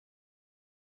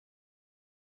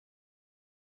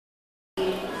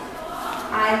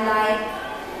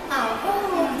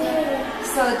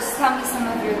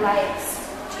likes?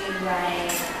 Do you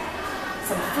like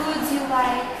some foods you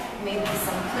like? Maybe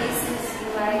some places you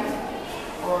like?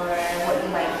 Or what you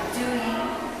like doing?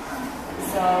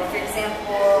 So, for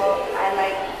example, I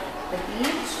like the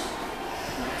beach.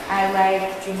 I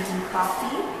like drinking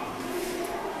coffee.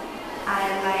 I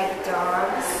like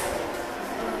dogs.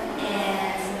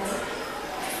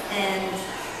 And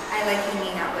I like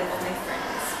hanging out with my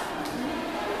friends.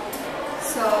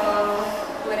 So,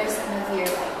 what are some of your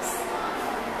likes?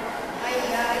 I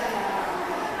like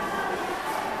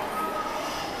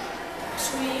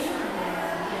swim,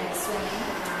 Swimming.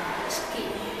 ski.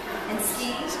 And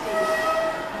skiing?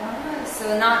 Oh,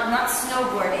 so not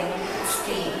snowboarding, but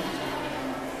skiing.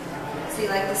 So you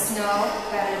like the snow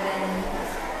better than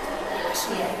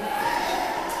skiing?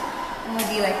 And what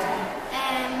do you like to do?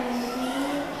 Me,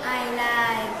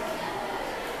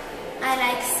 I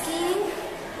like skiing,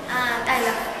 and I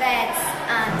love pets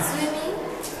and swimming.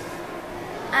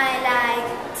 I like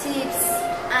chips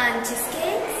and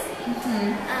cheesecakes.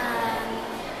 And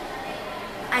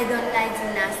I don't like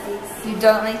gymnastics. You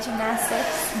don't like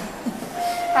gymnastics?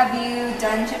 Have you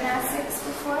done gymnastics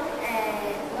before?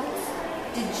 What?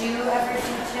 Did you ever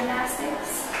do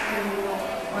gymnastics? No.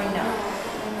 Or no? No.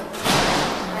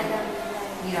 I don't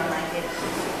like. You don't like it?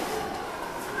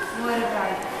 What about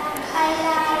you? I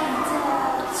like the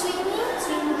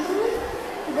swimming pool,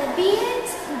 the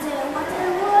beach, the water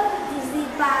world, Disney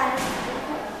park.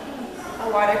 A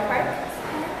water park?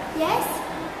 Yes,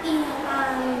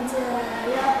 and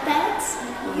love pets.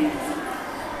 Yes.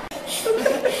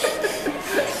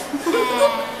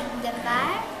 And the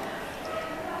park.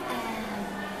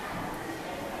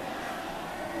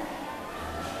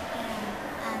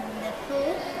 And the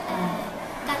food.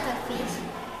 Cuttlefish.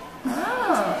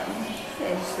 Oh,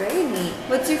 fish, very neat.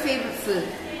 What's your favorite food?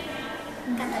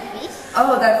 Cuttlefish.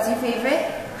 Oh, that's your favorite?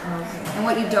 Okay. And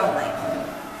what you don't like?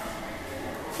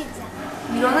 Pizza.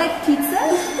 You don't like pizza?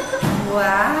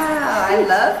 Wow, I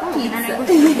love pizza.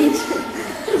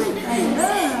 I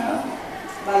know.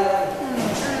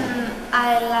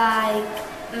 I like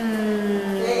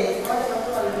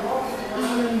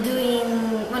doing,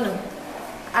 bueno,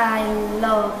 I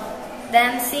love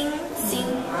dancing,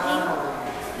 singing,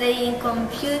 playing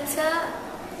computer,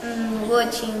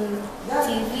 watching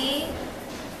TV.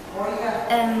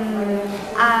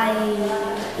 I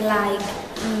like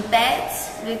pets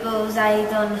because I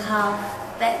don't have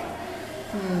pets.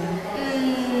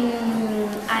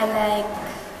 I like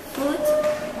food.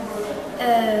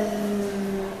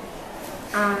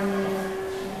 And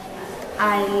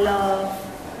I love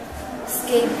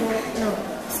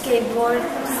skateboard,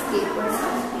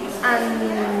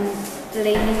 and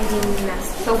playing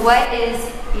gymnastics. So what is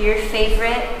your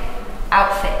favorite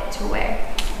outfit to wear?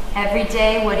 Every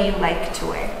day, what do you like to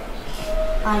wear?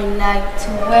 I like to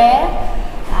wear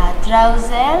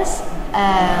trousers, a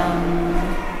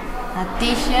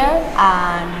t-shirt,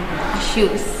 and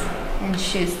shoes. And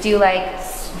shoes. Do you like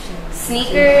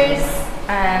sneakers?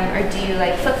 Or do you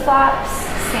like flip-flops,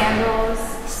 sandals?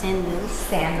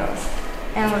 Sandals.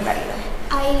 And what about you?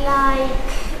 I like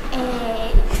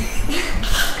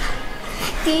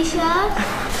t-shirt,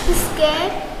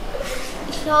 skirt,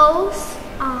 shoes,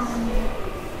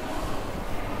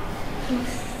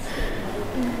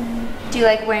 Do you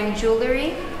like wearing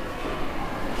jewelry?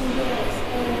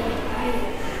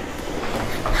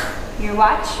 Your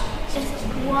watch?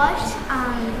 watch,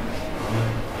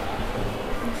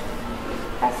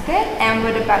 That's good. And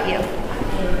what about you?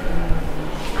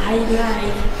 I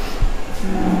like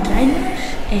trainers,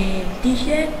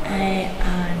 t-shirt,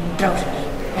 and trousers.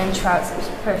 And trousers.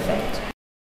 Perfect.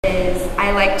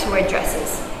 I like to wear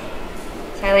dresses.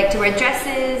 So I like to wear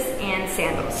dresses and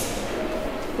sandals.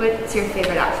 What's your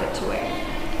favorite outfit to wear?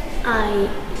 I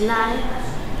like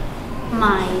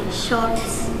my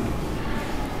shorts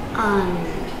and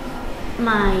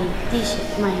my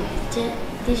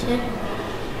t-shirt.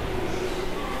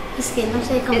 Es que no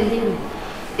sé cómo digo.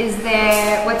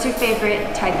 What's your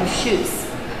favorite type of shoes?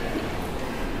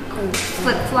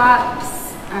 Flip-flops?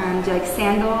 Do you like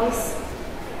sandals?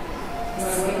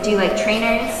 Do you like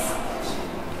trainers?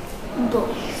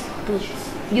 Boots.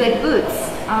 You like boots?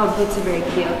 Oh, boots are very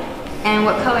cute. And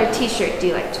what color t-shirt do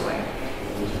you like to wear?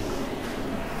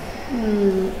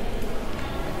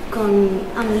 Con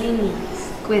líneas.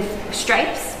 With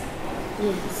stripes?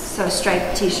 Yes. So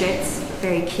striped t-shirts,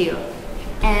 very cute.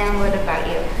 And what about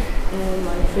you?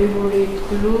 My favorite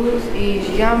clothes is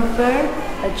jumper,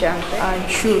 A jumper.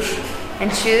 and shoes.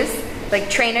 And shoes? Like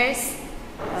trainers?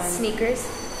 Sneakers?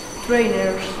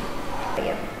 Trainers.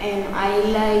 And I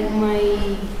like my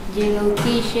yellow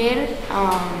t-shirt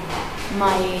and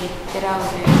my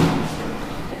trousers.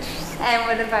 And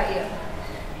what about you?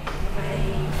 My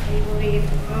favorite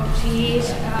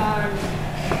clothes are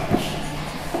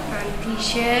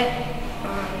t-shirt,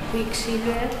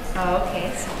 Quicksilver, Oh,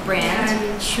 okay. So brand.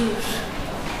 and shoes.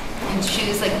 And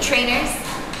shoes like trainers?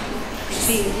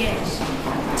 Sí, yes.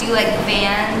 Do you like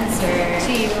Vans or?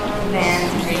 Sí,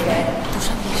 Vans, very good.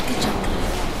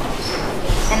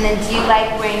 And then do you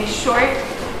like wearing short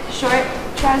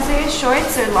trousers,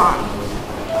 shorts or long?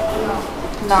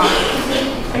 Long.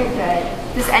 Very good.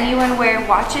 Does anyone wear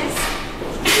watches?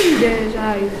 Yes,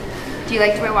 I. Do you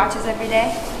like to wear watches every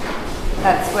day?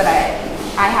 That's what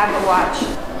I have a watch.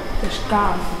 The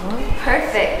scarf, no?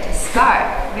 Perfect. A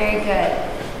scarf. Very good.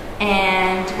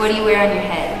 And what do you wear on your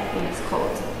head when it's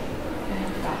cold?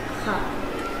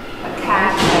 A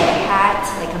cap, like a hat,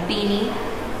 like a beanie.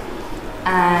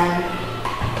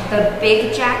 The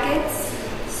big jackets,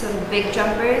 so the big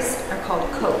jumpers are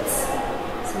called coats.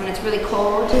 So when it's really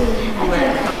cold, you wear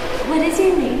a coat. What is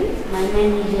your name? My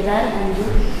name is Gerard and you?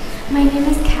 My name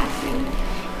is Catherine.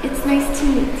 It's nice to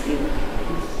meet you.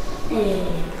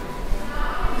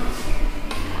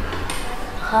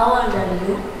 How old are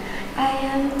you? I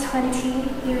am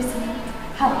 20 years old.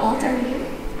 How old are you?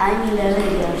 I'm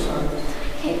 11 years old.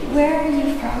 Okay, where are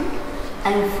you from?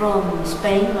 I'm from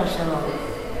Spain, Barcelona.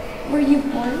 Were you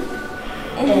born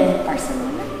in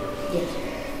Barcelona? Yes.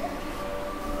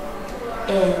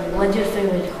 What's your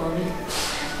favorite hobby?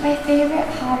 My favorite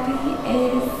hobby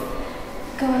is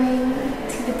going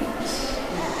to the beach.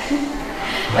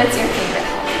 What's your favorite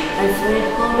hobby? My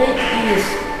favorite hobby is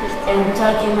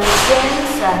talking to my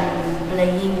friends and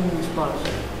playing sports.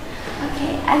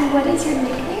 Okay, and what is your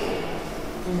nickname?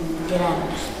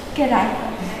 Gerard. Gerard.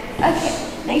 Okay,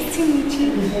 nice to meet you.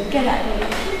 Gerard.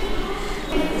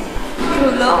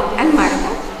 Rulo and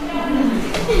Marta.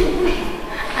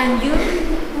 And you?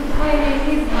 My name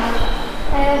is Marta.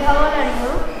 How old are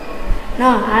you? No,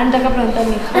 I'm talking about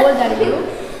me. How old are you?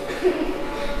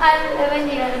 I'm 11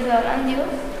 years old. And you?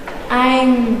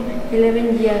 I'm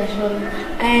 11 years old.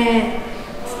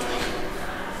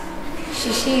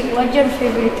 Shishi, what's your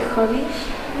favorite hobby?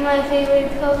 My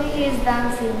favorite hobby is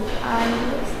dancing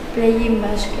and Playing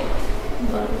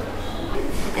basketball.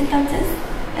 entonces,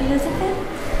 Elizabeth,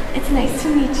 it's nice to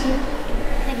meet you.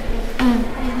 Thank you.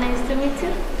 It's nice to meet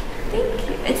you. Thank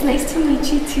you. It's nice to meet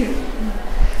you too.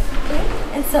 Okay.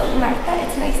 And so, Martha,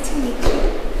 it's nice to meet you.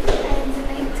 It's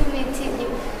nice to meet you.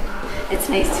 It's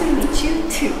nice to meet you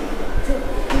too.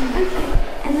 Okay.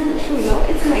 And then Rulo,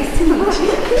 it's nice to meet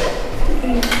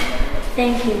you.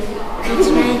 Thank you. It's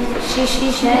nice. She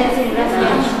said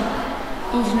gracias.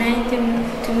 It's nice to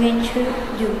meet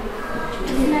you.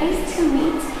 It's nice to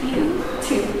meet you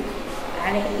too.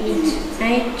 It's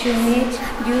nice to meet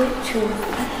you too.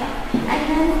 Okay. And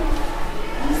then you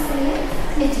say it.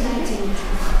 It's nice to meet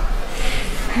you.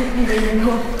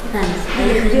 Thanks.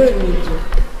 Nice to meet you.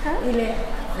 Huh?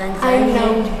 Thanks. I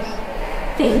know.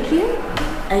 Thank you.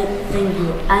 Thank you.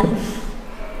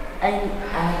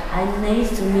 I'm nice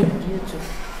to meet you too.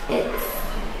 It's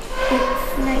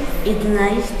nice. It's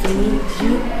nice to meet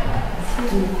you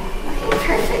too. Okay,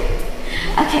 perfect.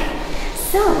 Okay,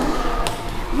 so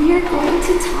we are going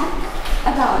to talk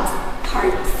about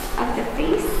parts of the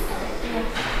face. Okay,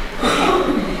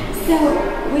 so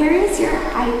where is your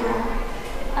eyebrow?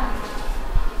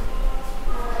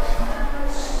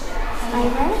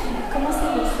 Eyebrow? ¿Cómo se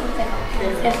dice?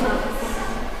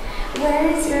 Where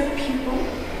is your pupil?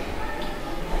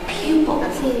 Pupil.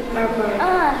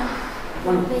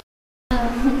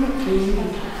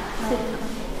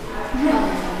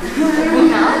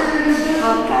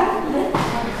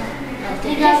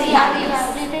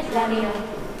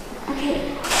 Okay,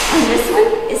 and this one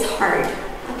is hard,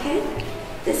 okay?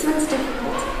 This one's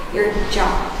difficult. Your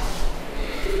jaw.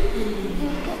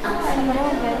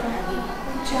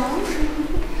 Jaw?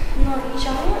 No,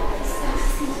 jaw es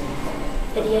así.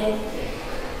 Sería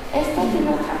esta tiene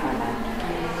otra palabra.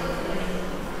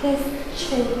 Que es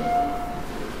chin.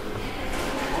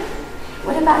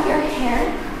 What about your hair?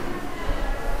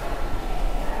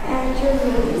 And your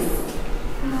nose?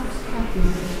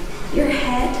 Your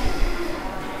head?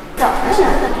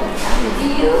 Do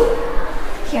you?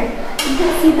 Here, you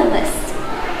can see the list.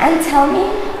 And tell me,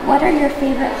 what are your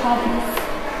favorite hobbies?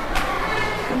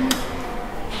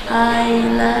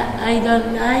 I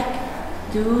don't like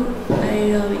do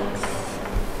aerobics.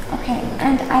 Okay,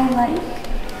 and I like?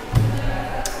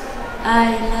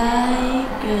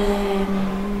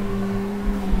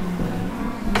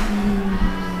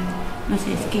 No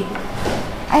sé, ski.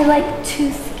 I like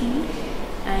to ski.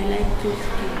 I like to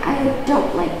ski. I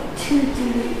don't like to do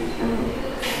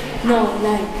No,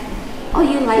 like. Oh,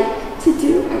 you like to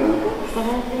do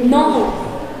aerobics? No,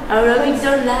 Aerobics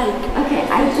don't like Okay,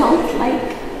 I don't like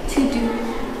to do.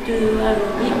 to do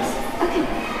aerobics. Okay,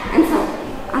 and so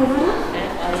I wanna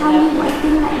tell me one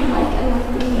thing that you like and one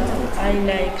thing you don't. I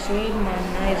like swim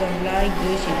and I don't like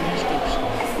do gymnastics.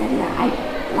 Celia, I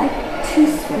like to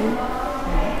swim.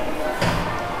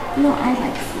 No, I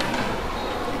like swim.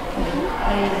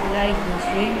 I like to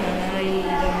swim and I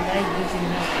don't like do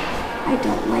gymnastics. I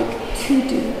don't like to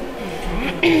do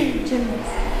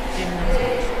gymnastics.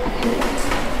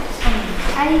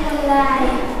 I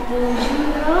like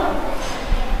judo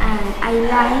And I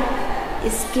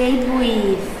like skate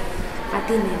with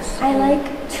patines. I like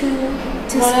to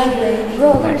skate,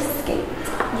 roller skate.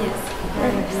 Yes. I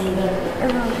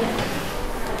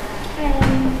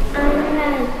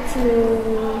like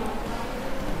to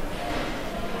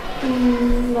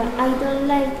but I don't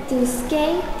like to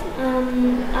skate.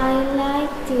 I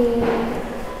like to